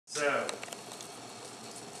So,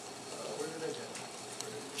 where did I go?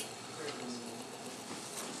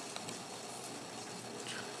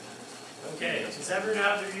 Okay, does everyone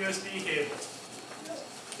have their USB cable?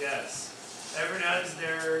 Yes. Everyone has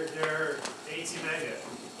their 18 mega?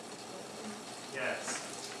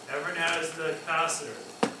 Yes. Everyone has the capacitor?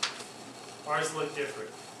 Ours look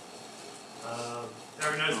different.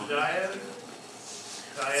 Everyone has the diode?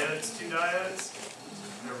 Diodes, 2 diodes?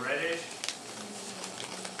 They're reddish.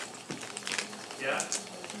 Yeah?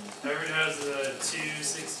 Everyone has the 2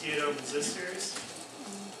 68 ohm resistors?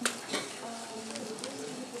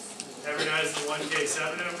 Everyone has the 1K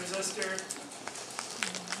 7 ohm resistor?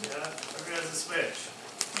 Yeah? Everyone has a switch?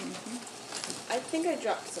 I think I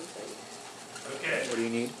dropped something. Okay. What do you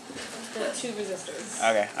need? The 2 resistors.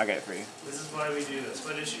 Okay, I'll get it for you. This is why we do this.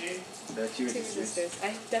 What does she need? The 2 2 resistors.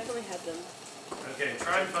 I definitely had them. Okay,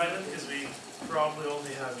 try and find them because we probably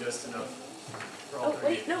only have just enough for all Oh,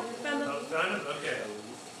 three. wait, no, found them. Oh, found them? Okay.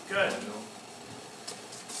 Good.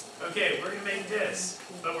 Okay, we're going to make this,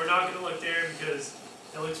 but we're not going to look there because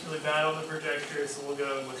it looks really bad on the projector, so we'll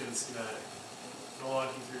go and look at the schematic. I'll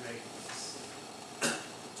walk you through making this.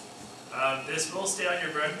 This will stay on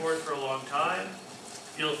your breadboard for a long time.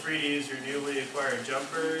 Feel free to use your newly acquired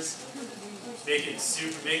jumpers. Make it as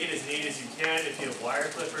neat as you can. If you have wire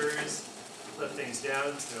clippers, clip things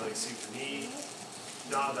down so they're like super neat.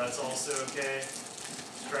 No, that's also okay.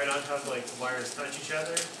 Try not to have like the wires touch each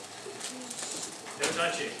other. No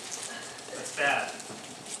touching. That's bad,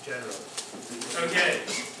 generally. Okay.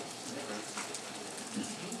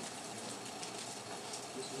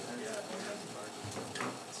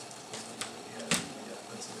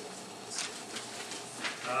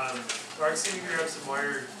 Mark's going to grab some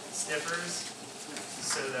wire snippers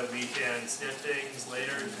so that we can snip things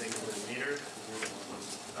later and make it a little neater.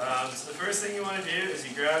 So the first thing you want to do is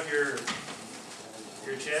you grab your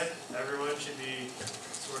chip. Everyone should be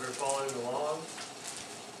sort of following along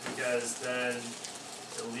because then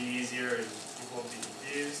it'll be easier and people won't be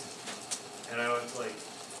confused. And I want to like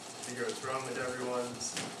figure out what's wrong with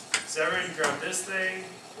everyone's. So everyone grab this thing,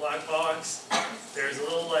 black box. There's a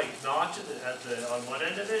little like notch on one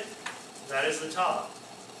end of it. That is the top.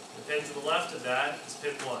 The pin to the left of that is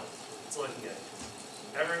pin 1. It's looking at it.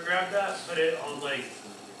 Everyone grab that, put it on like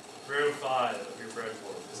row 5 of your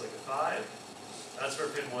breadboard. There's like a 5. That's where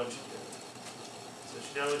pin 1 should be. So it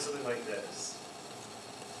should now look something like this.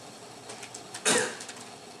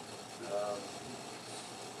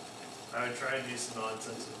 I would try and do some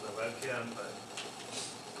nonsense with my webcam, but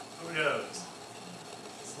who knows?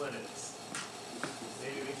 It's Linux.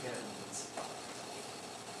 Maybe we can.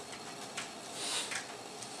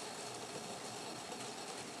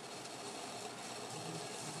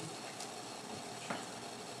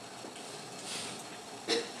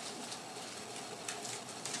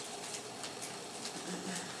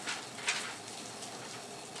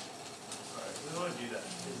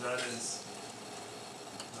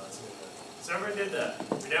 So everyone did that.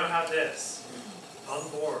 We now have this on the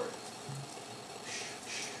board.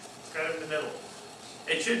 It's kind of in the middle.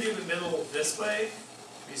 It should be in the middle this way.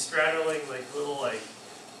 Be straddling like little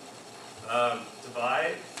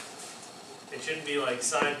divide. It shouldn't be like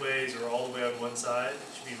sideways or all the way on one side. It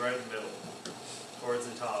should be right in the middle, towards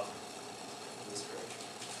the top of this direction.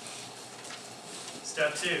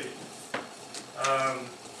 Step 2.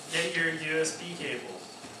 Get your USB cable.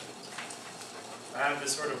 I have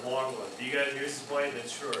this sort of long one. Do you guys use this white?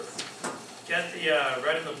 It's short. Get the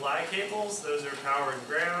red and the black cables. Those are power and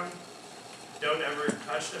ground. Don't ever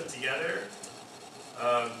touch them together.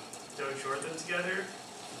 Don't short them together.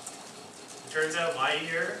 It turns out my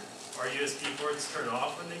year, our USB ports turn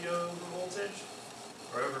off when they go over voltage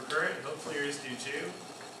or over current. Hopefully yours do too.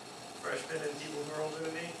 Freshmen and people who are older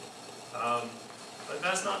than me. But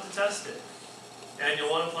best not to test it. And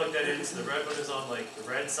you'll want to plug that in so the red one is on like the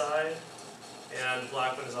red side. And the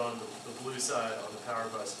black one is on the blue side on the power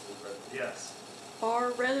bus. Yes?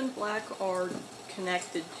 Our red and black are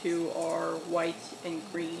connected to our white and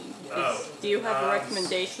green. Do you have a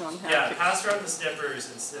recommendation on how to... Yeah, pass around the snippers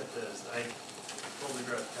and snip those. I totally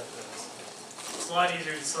forgot to cut those. It's a lot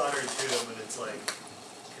easier to solder to them when it's like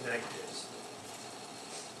connected.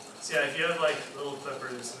 So yeah, if you have like little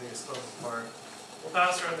clippers or something that's close apart, we'll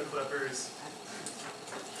pass around the clippers.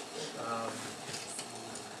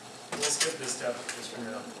 We'll skip this step just for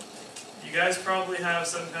now. You guys probably have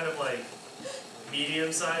some kind of like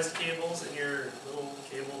medium-sized cables in your little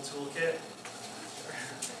cable toolkit.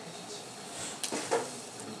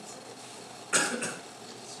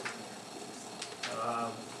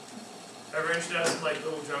 Everyone should have some like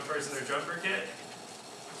little jumpers in their jumper kit.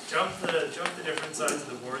 Jump the different sides of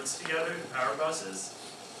the boards together, the power buses.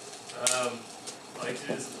 I like to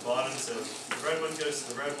do this at the bottom, so the red one goes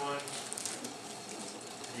to the red one,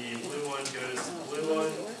 the blue one goes to the blue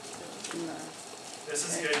one. No. This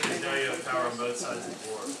is good because now you have power on both sides of the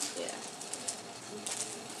board. Yeah.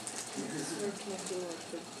 We're connecting like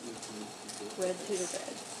the red to the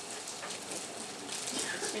red.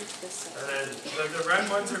 And then the red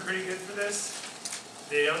ones are pretty good for this.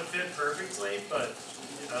 They don't fit perfectly, but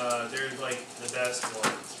they're like the best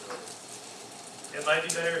ones. Really. It might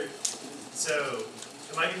be better. So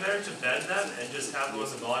it might be better to bend them and just have them on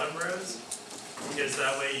the bottom rows, because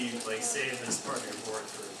that way you like save this part of your board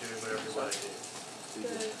for doing whatever you want to do.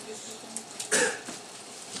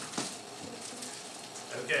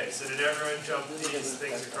 Okay, so did everyone jump these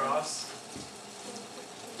things across?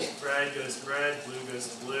 Red goes to red, blue goes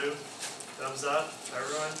to blue. Thumbs up,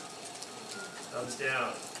 everyone. Thumbs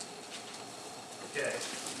down. Okay, I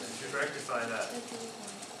should rectify that.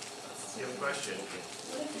 You have a question?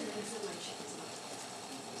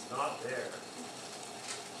 It's not there.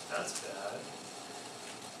 That's bad.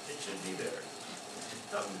 It should be there.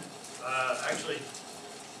 Actually,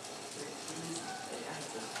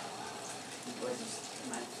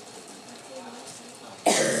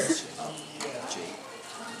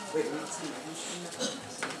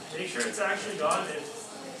 make sure it's actually gone.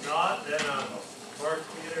 If not, then mark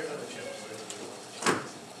me there another chip.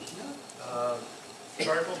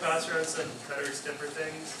 Mark will pass around some better snipper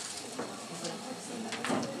things.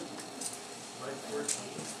 Like 14.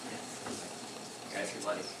 Guys, your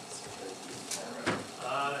life.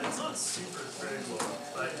 It's not super critical,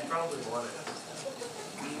 but you probably want it.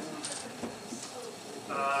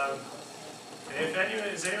 If anyone,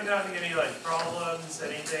 is anyone having any like problems,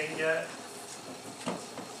 anything yet?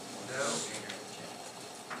 No?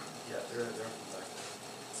 Yeah, they're back there.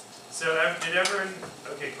 So did everyone,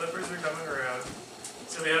 okay, clippers are coming around.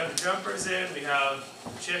 So we have the jumpers in, we have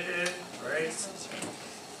chip in, right?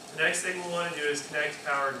 The next thing we'll want to do is connect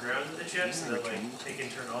power and ground to the chip so that like they can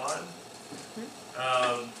turn on.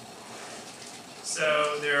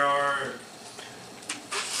 So there are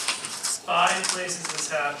 5 places this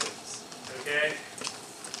happens, okay?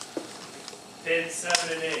 Pins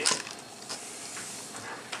 7 and 8.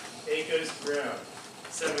 8 goes to ground,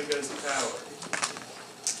 7 goes to power.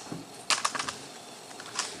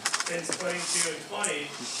 Pins 22 and 20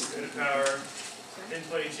 go to power, pin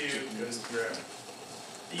 22 goes to ground.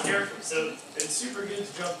 Be careful, so it's super good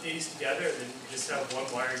to jump these together and then just have one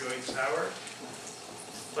wire going to power.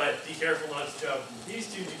 But be careful not to jump these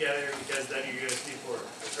two together because then you're going to see for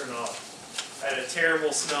turn off. And a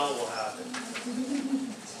terrible smell will happen.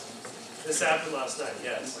 This happened last night,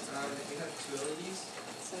 yes. You have 2 LEDs?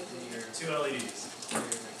 2 LEDs.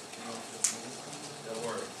 Don't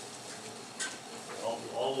worry.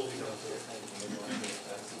 All will become clear.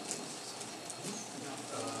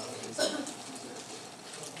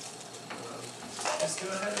 Just go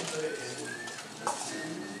ahead and put it in.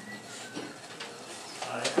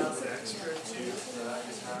 I have an extra 2 that I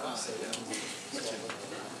just have.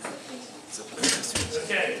 So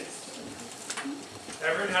okay.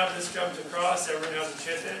 Everyone have this jumped across? Everyone have the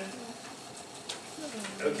chip in?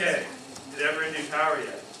 Okay. Did everyone do power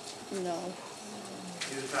yet? No.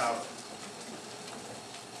 Do the power.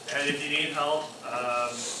 And if you need help,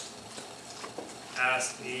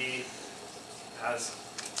 ask me, ask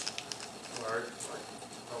Mark,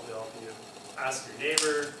 probably help you. Ask your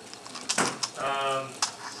neighbor.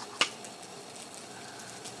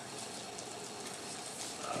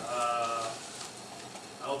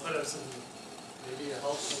 I'll put up some, maybe a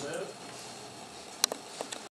helpful note.